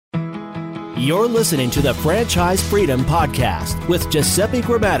You're listening to the Franchise Freedom Podcast with Giuseppe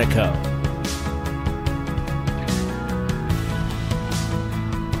Grammatico.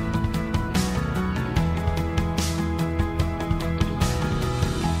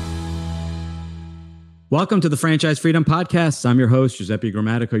 Welcome to the Franchise Freedom Podcast. I'm your host, Giuseppe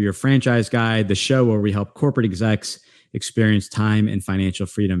Grammatico, your franchise guide, the show where we help corporate execs experience time and financial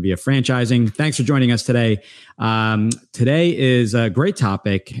freedom via franchising. Thanks for joining us today. Today is a great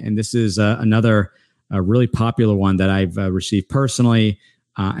topic, and this is another really popular one that I've received personally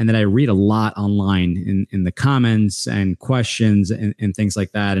and that I read a lot online in the comments and questions and things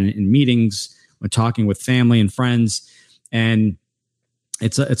like that, and in meetings when talking with family and friends. And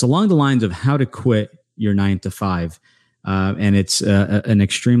it's along the lines of how to quit your 9-to-5. And it's an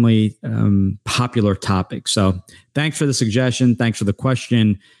extremely popular topic. So thanks for the suggestion. Thanks for the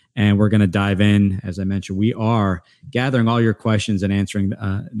question. And we're going to dive in. As I mentioned, we are gathering all your questions and answering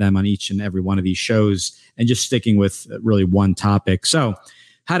them on each and every one of these shows and just sticking with really one topic. So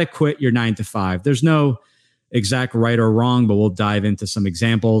how to quit your 9-to-5. There's no exact right or wrong, but we'll dive into some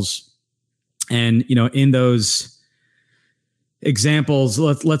examples. And, in those examples,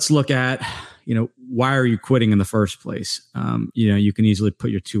 let's look at, why are you quitting in the first place? You can easily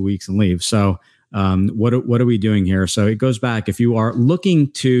put your 2 weeks and leave. So what are we doing here? So it goes back. If you are looking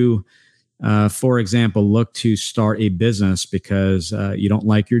to, for example, look to start a business because you don't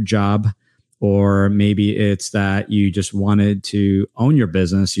like your job, or maybe it's that you just wanted to own your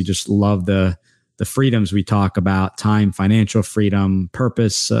business. You just love the freedoms we talk about: time, financial freedom,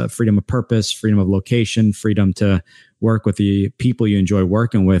 purpose, freedom of purpose, freedom of location, freedom to work with the people you enjoy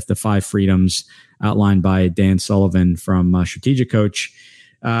working with, the 5 freedoms outlined by Dan Sullivan from Strategic Coach.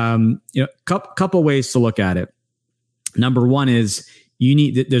 Couple ways to look at it. Number one is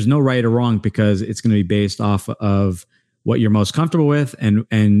there's no right or wrong, because it's going to be based off of what you're most comfortable with. And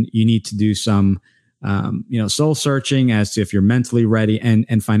you need to do some, soul searching as to if you're mentally ready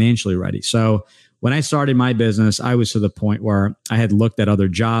and financially ready. So when I started my business, I was to the point where I had looked at other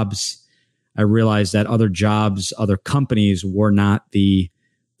jobs. I realized that other jobs, other companies were not the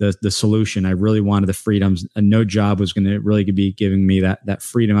solution. I really wanted the freedoms, and no job was going to really be giving me that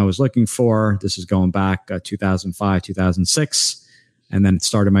freedom I was looking for. This is going back 2005, 2006, and then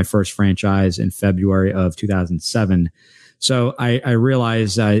started my first franchise in February of 2007. So I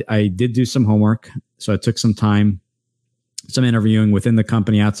realized I did do some homework. So I took some time, some interviewing within the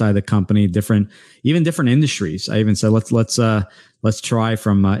company, outside the company, different industries. I even said, let's try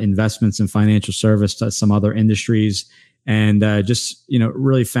from investments and financial service to some other industries. And just,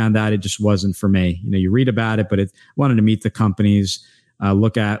 really found out it just wasn't for me. You read about it, but wanted to meet the companies,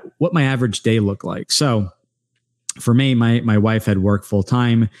 look at what my average day looked like. So for me, my wife had worked full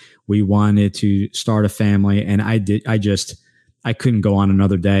time. We wanted to start a family, and I couldn't go on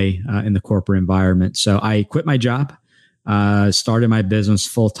another day in the corporate environment. So I quit my job, started my business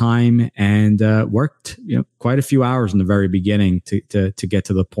full time, and worked quite a few hours in the very beginning to get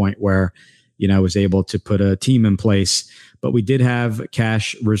to the point where I was able to put a team in place. But we did have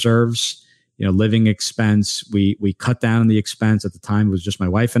cash reserves, living expense. We cut down the expense. At the time, it was just my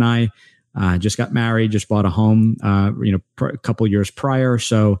wife and I. Just got married, just bought a home, a couple years prior.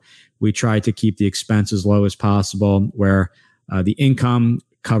 So we tried to keep the expenses low as possible, where the income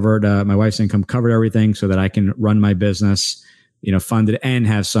covered, my wife's income covered everything, so that I can run my business, fund it, and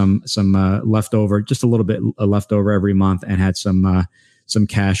have some leftover, just a little bit leftover every month, and had some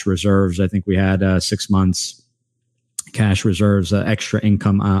cash reserves. I think we had 6 months cash reserves, extra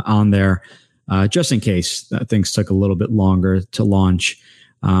income on there, just in case things took a little bit longer to launch.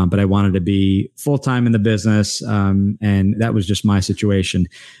 But I wanted to be full-time in the business. And that was just my situation.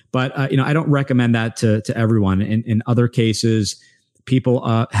 But, I don't recommend that to everyone. In other cases,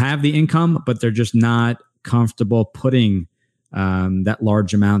 people have the income, but they're just not comfortable putting that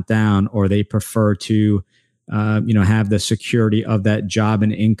large amount down, or they prefer to, have the security of that job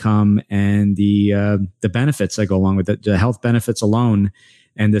and income and the benefits that go along with it, the health benefits alone,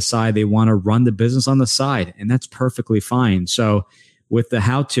 and decide they want to run the business on the side. And that's perfectly fine. So with the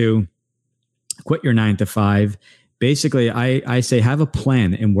how to quit your 9-to-5, basically I say have a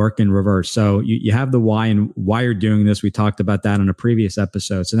plan and work in reverse. So you have the why and why you're doing this. We talked about that on a previous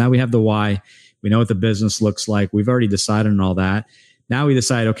episode. So now we have the why. We know what the business looks like. We've already decided on all that. Now we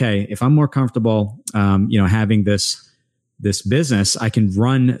decide, okay, if I'm more comfortable, having this business, I can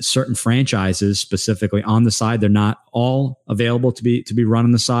run certain franchises specifically on the side. They're not all available to be run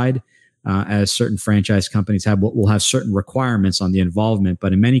on the side. As certain franchise companies will have certain requirements on the involvement,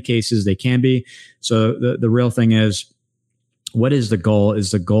 but in many cases they can be. So the real thing is, what is the goal?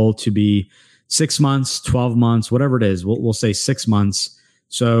 Is the goal to be 6 months, 12 months, whatever it is? We'll say 6 months,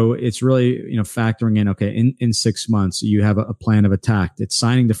 So it's really, factoring in, okay, in 6 months, you have a plan of attack. It's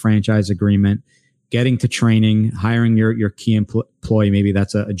signing the franchise agreement, getting to training, hiring your key employee. Maybe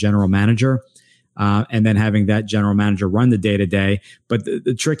that's a general manager. And then having that general manager run the day to day. But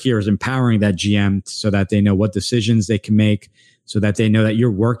the trick here is empowering that GM so that they know what decisions they can make, so that they know that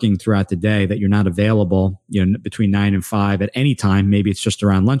you're working throughout the day, that you're not available, between 9 and 5 at any time. Maybe it's just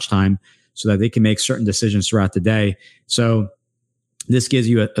around lunchtime, so that they can make certain decisions throughout the day. So this gives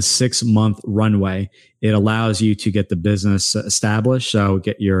you a 6-month runway. It allows you to get the business established. So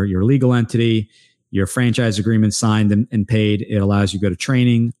get your legal entity, your franchise agreement signed and paid. It allows you to go to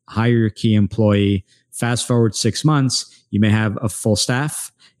training, hire your key employee. Fast forward 6 months, you may have a full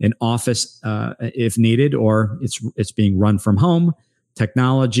staff, an office if needed, or it's being run from home.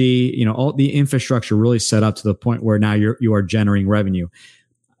 Technology, all the infrastructure really set up to the point where now you are generating revenue.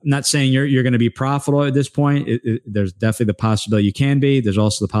 I'm not saying you're going to be profitable at this point. There's definitely the possibility you can be. There's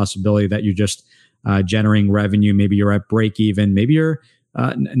also the possibility that you're just generating revenue. Maybe you're at break even. Maybe you're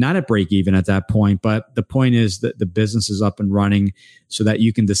not at break even at that point. But the point is that the business is up and running, so that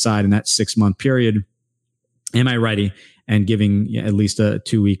you can decide in that 6-month period, am I ready? And giving at least a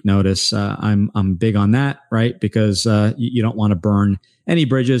 2-week notice. I'm big on that, right? Because you don't want to burn any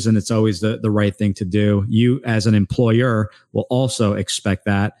bridges, and it's always the right thing to do. You as an employer will also expect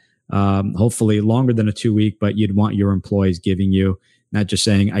that, hopefully longer than a 2-week, but you'd want your employees giving you, not just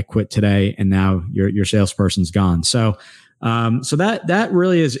saying, I quit today and now your salesperson's gone. So that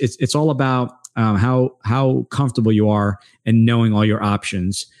really is, it's all about how comfortable you are and knowing all your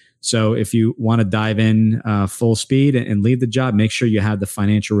options. So if you want to dive in full speed and leave the job, make sure you have the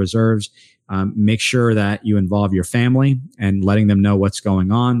financial reserves. Make sure that you involve your family and letting them know what's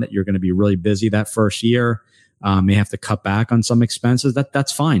going on, that you're going to be really busy that first year. May have to cut back on some expenses.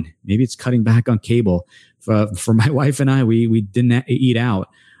 That's fine. Maybe it's cutting back on cable. For my wife and I, we didn't eat out.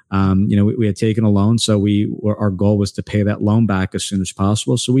 We had taken a loan, so our goal was to pay that loan back as soon as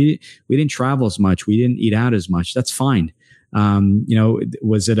possible. So we didn't travel as much. We didn't eat out as much. That's fine.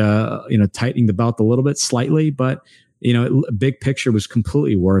 Was it tightening the belt a little bit slightly, but big picture was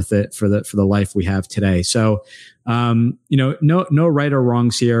completely worth it for the life we have today. So, no right or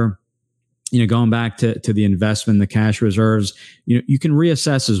wrongs here. Going back to the investment, the cash reserves, you can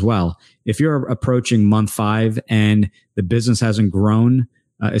reassess as well. If you're approaching month 5 and the business hasn't grown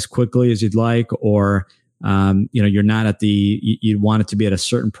as quickly as you'd like, or you're not at you'd want it to be at a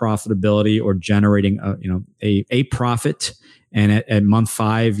certain profitability or generating a profit, and at month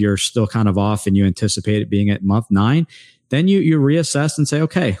 5 you're still kind of off and you anticipate it being at month 9, then you reassess and say,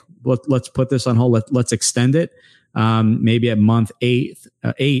 okay, let's put this on hold. Let's extend it. Maybe at month 8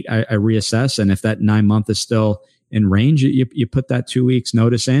 I reassess, and if that 9 month is still in range, you put that 2 weeks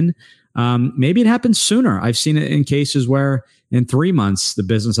notice in. Maybe it happens sooner. I've seen it in cases where in 3 months the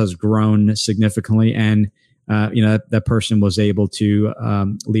business has grown significantly, and that person was able to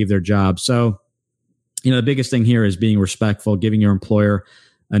leave their job. So the biggest thing here is being respectful, giving your employer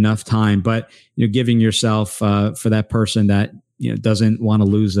enough time, but giving yourself for that person that doesn't want to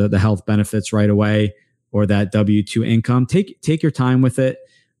lose the health benefits right away, or that W-2 income. Take your time with it.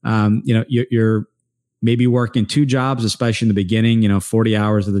 You're maybe working 2 jobs, especially in the beginning, 40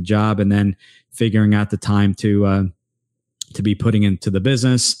 hours of the job, and then figuring out the time to be putting into the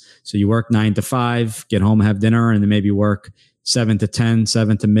business. So you work 9 to 5, get home, have dinner, and then maybe work 7 to 10,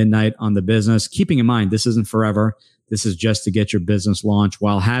 7 to midnight on the business. Keeping in mind, this isn't forever. This is just to get your business launched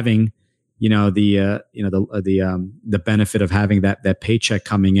while having, the benefit of having that paycheck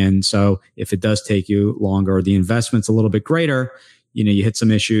coming in. So if it does take you longer, or the investment's a little bit greater, you hit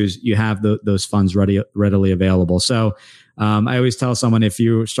some issues, you have those funds readily available. So I always tell someone, if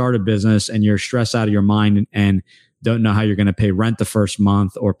you start a business and you're stressed out of your mind and don't know how you're going to pay rent the first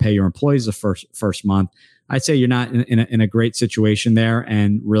month or pay your employees the first month, I'd say you're not in a great situation there,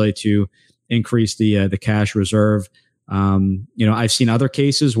 and really to increase the cash reserve. I've seen other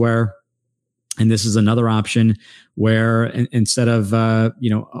cases where, and this is another option, where instead of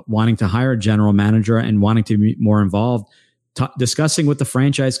wanting to hire a general manager and wanting to be more involved, discussing with the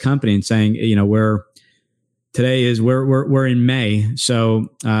franchise company and saying, we're in May, so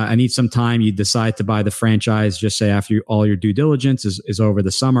I need some time. You decide to buy the franchise, just say after all your due diligence is over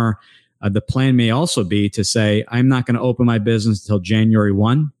the summer. The plan may also be to say, I'm not going to open my business until January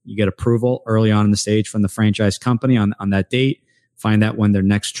 1. You get approval early on in the stage from the franchise company on that date. Find out when their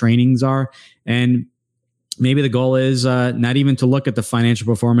next trainings are. And maybe the goal is not even to look at the financial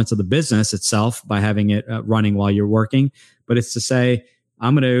performance of the business itself by having it running while you're working, but it's to say,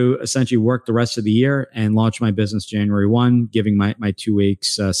 I'm going to essentially work the rest of the year and launch my business January 1, giving my 2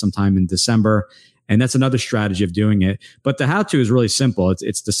 weeks sometime in December. And that's another strategy of doing it. But the how to is really simple.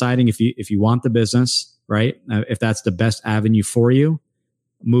 It's deciding if you want the business, right? If that's the best avenue for you,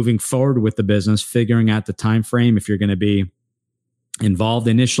 moving forward with the business, figuring out the time frame. If you're going to be involved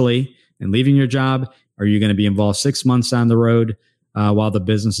initially and leaving your job, are you going to be involved 6 months down the road while the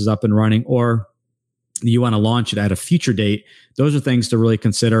business is up and running, or you want to launch it at a future date? Those are things to really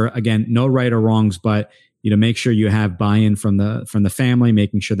consider. Again, no right or wrongs, but make sure you have buy-in from the family,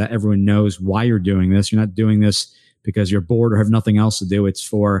 making sure that everyone knows why you're doing this. You're not doing this because you're bored or have nothing else to do. It's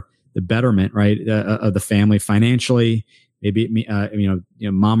for the betterment, right, of the family financially. Maybe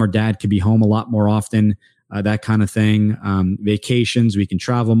mom or dad could be home a lot more often. That kind of thing. Vacations, we can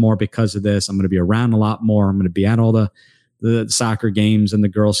travel more because of this. I'm going to be around a lot more. I'm going to be at all the soccer games and the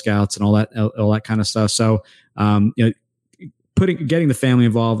Girl Scouts and all that kind of stuff. So, getting the family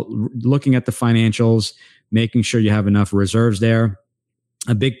involved, looking at the financials, making sure you have enough reserves there.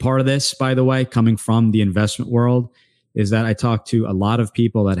 A big part of this, by the way, coming from the investment world, is that I talk to a lot of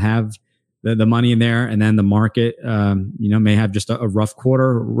people that have the money in there, and then the market, may have just a rough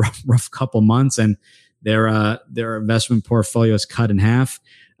quarter, rough couple months, and their investment portfolio is cut in half.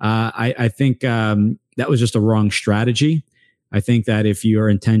 I think that was just a wrong strategy. I think that if your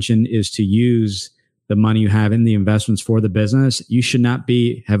intention is to use the money you have in the investments for the business, you should not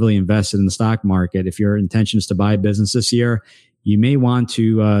be heavily invested in the stock market. If your intention is to buy a business this year, you may want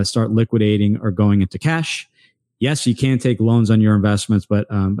to start liquidating or going into cash. Yes, you can take loans on your investments, but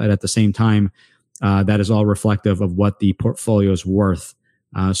at the same time, that is all reflective of what the portfolio is worth.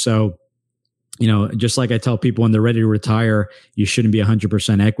 So, just like I tell people when they're ready to retire, you shouldn't be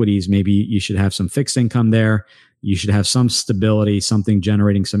 100% equities. Maybe you should have some fixed income there. You should have some stability, something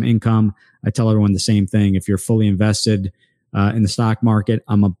generating some income. I tell everyone the same thing. If you're fully invested in the stock market,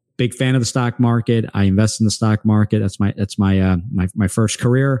 I'm a big fan of the stock market. I invest in the stock market. That's my first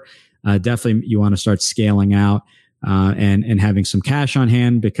career. Definitely, you want to start scaling out and having some cash on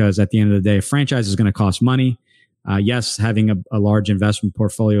hand, because at the end of the day, a franchise is going to cost money. Yes, having a large investment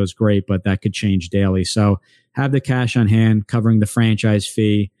portfolio is great, but that could change daily. So have the cash on hand, covering the franchise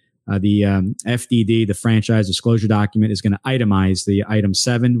fee. The FDD, the franchise disclosure document, is going to itemize the item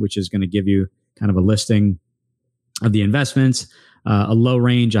 7, which is going to give you kind of a listing of the investments, a low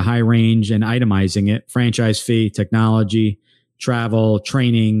range, a high range, and itemizing it: franchise fee, technology, travel,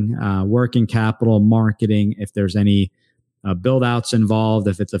 training, working capital, marketing, if there's any build outs involved,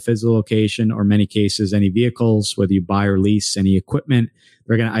 if it's a physical location, or many cases, any vehicles, whether you buy or lease any equipment,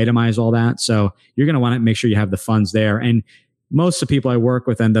 they're going to itemize all that. So you're going to want to make sure you have the funds there. And most of the people I work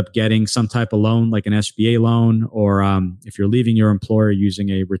with end up getting some type of loan, like an SBA loan, or if you're leaving your employer, using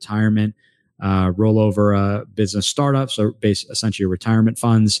a retirement rollover business startup, so essentially retirement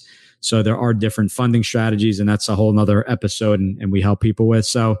funds. So there are different funding strategies, and that's a whole nother episode, and we help people with.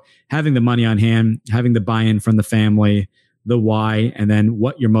 So having the money on hand, having the buy-in from the family, the why, and then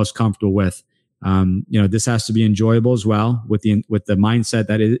what you're most comfortable with. This has to be enjoyable as well, with the mindset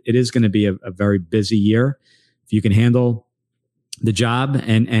that it is going to be a very busy year. If you can handle the job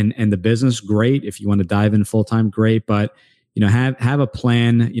and the business, great. If you want to dive in full time, great. But have a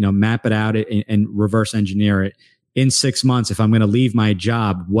plan. Map it out and reverse engineer it. In 6 months, if I'm going to leave my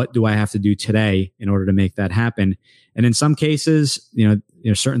job, what do I have to do today in order to make that happen? And in some cases,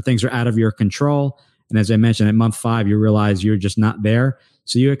 certain things are out of your control. And as I mentioned, at month 5, you realize you're just not there.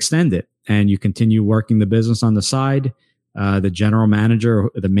 So you extend it and you continue working the business on the side. The general manager,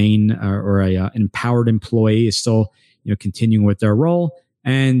 the main or a empowered employee is still continuing with their role.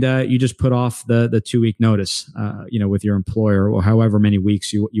 And you just put off the 2-week notice, with your employer, or however many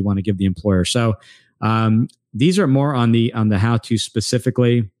weeks you want to give the employer. So these are more on the how to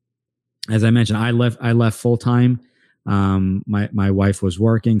specifically. As I mentioned, I left full time. My wife was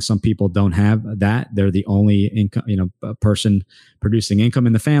working. Some people don't have that. They're the only income, person producing income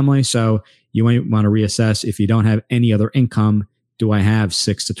in the family. So you might want to reassess. If you don't have any other income, do I have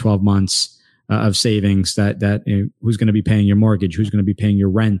 6 to 12 months of savings that who's going to be paying your mortgage? Who's going to be paying your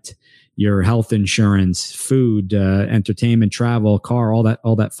rent, your health insurance, food, entertainment, travel, car, all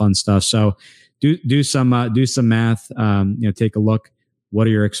that fun stuff. So do some math, take a look. What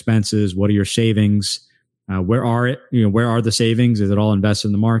are your expenses? What are your savings? Where are the savings? Is it all invested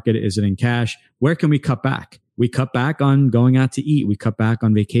in the market? Is it in cash? Where can we cut back? We cut back on going out to eat. We cut back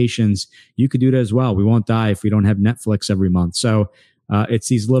on vacations. You could do that as well. We won't die if we don't have Netflix every month. So it's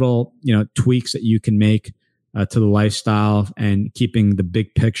these little, tweaks that you can make to the lifestyle, and keeping the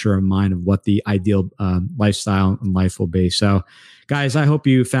big picture in mind of what the ideal lifestyle and life will be. So guys, I hope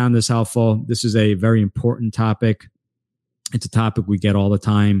you found this helpful. This is a very important topic. It's a topic we get all the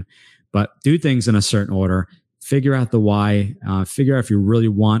time, but do things in a certain order. figure out the why, figure out if you really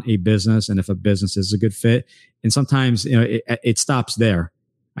want a business and if a business is a good fit. And sometimes, it stops there.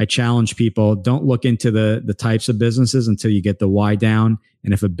 I challenge people, don't look into the types of businesses until you get the why down.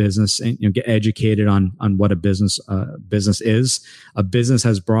 And if a business, get educated on what a business is. A business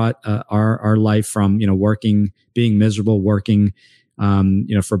has brought our life from, being miserable, working,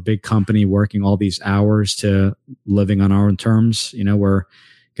 for a big company, working all these hours, to living on our own terms. We're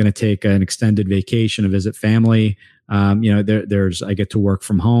going to take an extended vacation to visit family. I get to work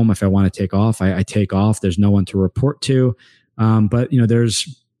from home. If I want to take off, I take off. There's no one to report to. But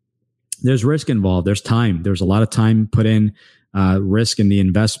there's risk involved. There's time. There's a lot of time put in, risk in the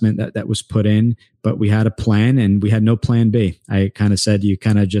investment that was put in, but we had a plan and we had no plan B. I kind of said, you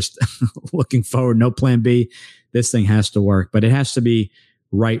kind of just looking forward, no plan B. This thing has to work, but it has to be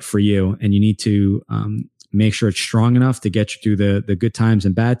right for you. And you need to, make sure it's strong enough to get you through the good times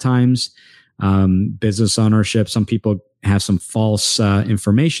and bad times. Business ownership. Some people have some false,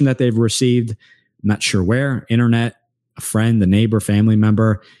 information that they've received. I'm not sure where, internet, a friend, a neighbor, family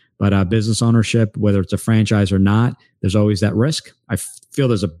member. But business ownership, whether it's a franchise or not, there's always that risk. I feel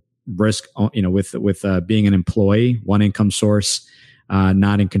there's a risk, with being an employee, one income source,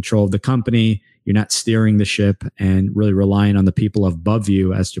 not in control of the company. You're not steering the ship and really relying on the people above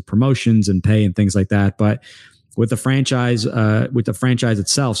you as to promotions and pay and things like that. But with the franchise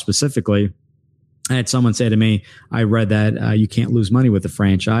itself specifically, I had someone say to me, I read that you can't lose money with a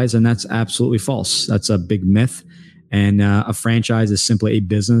franchise, and that's absolutely false. That's a big myth. And a franchise is simply a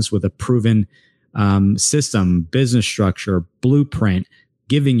business with a proven system, business structure, blueprint,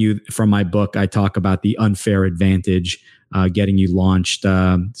 giving you, from my book, I talk about the unfair advantage, getting you launched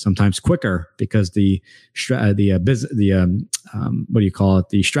sometimes quicker because the strategies,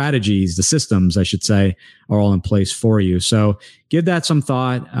 the systems, I should say, are all in place for you. So give that some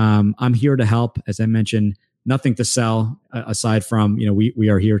thought. I'm here to help. As I mentioned, nothing to sell aside from, we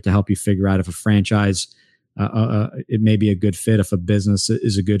are here to help you figure out if a franchise it may be a good fit, if a business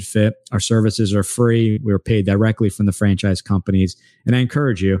is a good fit. Our services are free. We're paid directly from the franchise companies. And I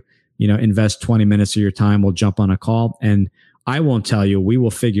encourage you, invest 20 minutes of your time. We'll jump on a call and I won't tell you. We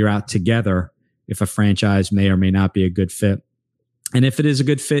will figure out together if a franchise may or may not be a good fit. And if it is a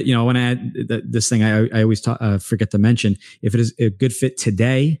good fit, I want to add this thing I always forget to mention. If it is a good fit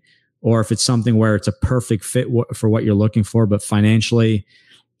today, or if it's something where it's a perfect fit for what you're looking for, but financially,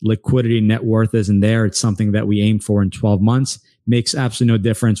 liquidity, net worth isn't there. It's something that we aim for in 12 months. Makes absolutely no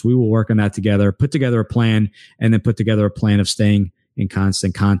difference. We will work on that together, put together a plan, and then put together a plan of staying in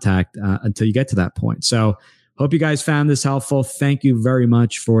constant contact until you get to that point. So hope you guys found this helpful. Thank you very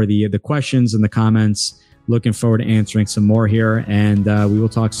much for the questions and the comments. Looking forward to answering some more here, and we will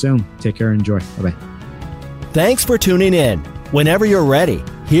talk soon. Take care and enjoy. Bye-bye. Thanks for tuning in. Whenever you're ready,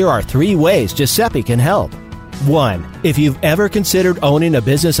 here are 3 ways Giuseppe can help. 1. If you've ever considered owning a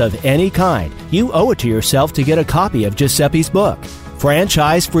business of any kind, you owe it to yourself to get a copy of Giuseppe's book,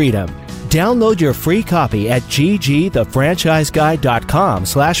 Franchise Freedom. Download your free copy at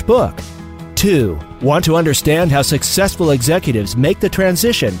ggthefranchiseguide.com/book. 2. Want to understand how successful executives make the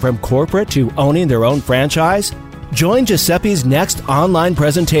transition from corporate to owning their own franchise? Join Giuseppe's next online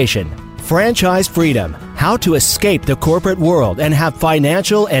presentation, Franchise Freedom, How to Escape the Corporate World and Have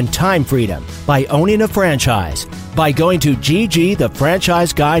Financial and Time Freedom by Owning a Franchise, by going to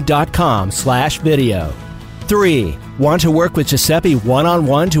ggthefranchiseguide.com/video. 3. Want to work with Giuseppe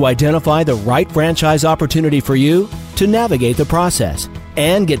one-on-one to identify the right franchise opportunity for you, to navigate the process,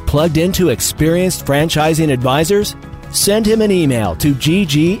 and get plugged into experienced franchising advisors? Send him an email to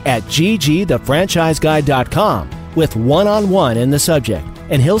gg@ggthefranchiseguide.com with one-on-one in the subject,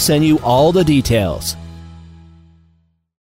 and he'll send you all the details.